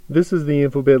This is the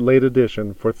Infobitt late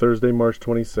edition for Thursday, March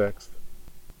 26th.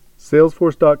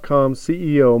 Salesforce.com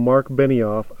CEO Mark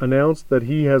Benioff announced that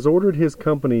he has ordered his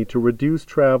company to reduce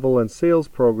travel and sales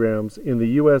programs in the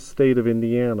U.S. state of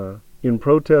Indiana in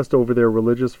protest over their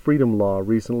religious freedom law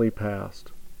recently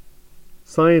passed.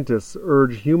 Scientists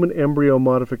urge human embryo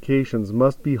modifications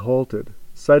must be halted,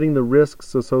 citing the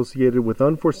risks associated with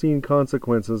unforeseen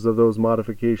consequences of those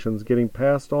modifications getting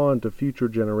passed on to future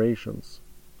generations.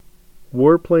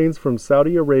 Warplanes from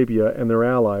Saudi Arabia and their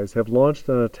allies have launched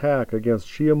an attack against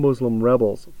Shia Muslim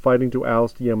rebels fighting to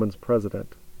oust Yemen's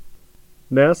president.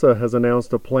 NASA has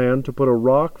announced a plan to put a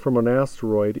rock from an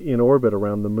asteroid in orbit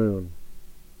around the moon.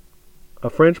 A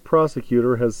French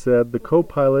prosecutor has said the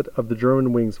co-pilot of the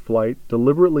Germanwings flight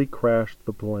deliberately crashed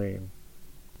the plane.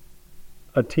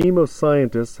 A team of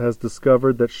scientists has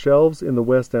discovered that shelves in the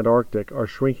West Antarctic are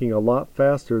shrinking a lot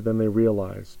faster than they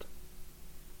realized.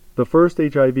 The first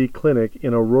HIV clinic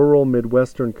in a rural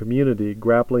Midwestern community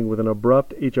grappling with an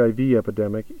abrupt HIV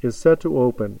epidemic is set to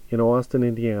open in Austin,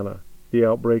 Indiana, the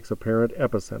outbreak's apparent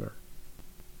epicenter.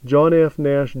 John F.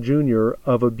 Nash, Jr.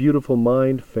 of A Beautiful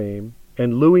Mind fame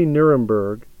and Louis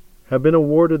Nuremberg have been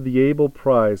awarded the Abel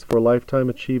Prize for Lifetime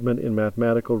Achievement in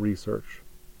Mathematical Research.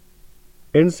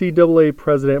 NCAA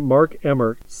President Mark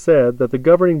Emmert said that the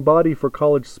governing body for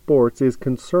college sports is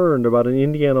concerned about an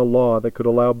Indiana law that could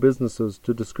allow businesses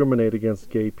to discriminate against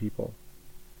gay people.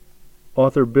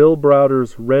 Author Bill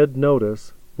Browder's Red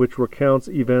Notice, which recounts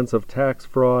events of tax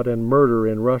fraud and murder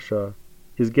in Russia,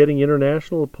 is getting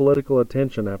international political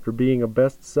attention after being a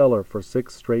bestseller for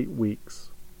 6 straight weeks.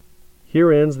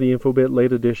 Here ends the Infobitt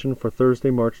late edition for Thursday,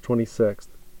 March 26th.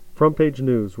 Front page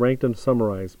news ranked and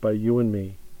summarized by you and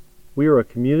me. We are a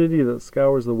community that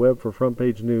scours the web for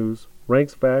front-page news,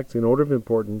 ranks facts in order of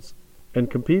importance, and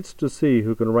competes to see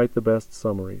who can write the best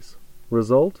summaries.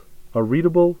 Result? A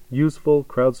readable, useful,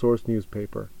 crowdsourced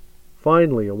newspaper.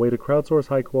 Finally, a way to crowdsource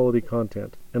high-quality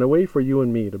content, and a way for you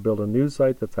and me to build a news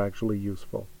site that's actually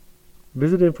useful.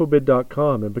 Visit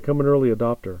Infobitt.com and become an early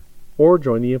adopter, or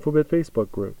join the Infobitt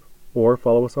Facebook group, or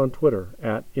follow us on Twitter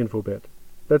 @Infobitt.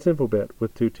 That's Infobitt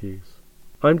with 2 T's.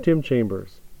 I'm Tim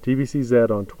Chambers,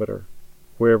 TBCZ on Twitter.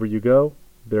 Wherever you go,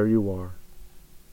 there you are.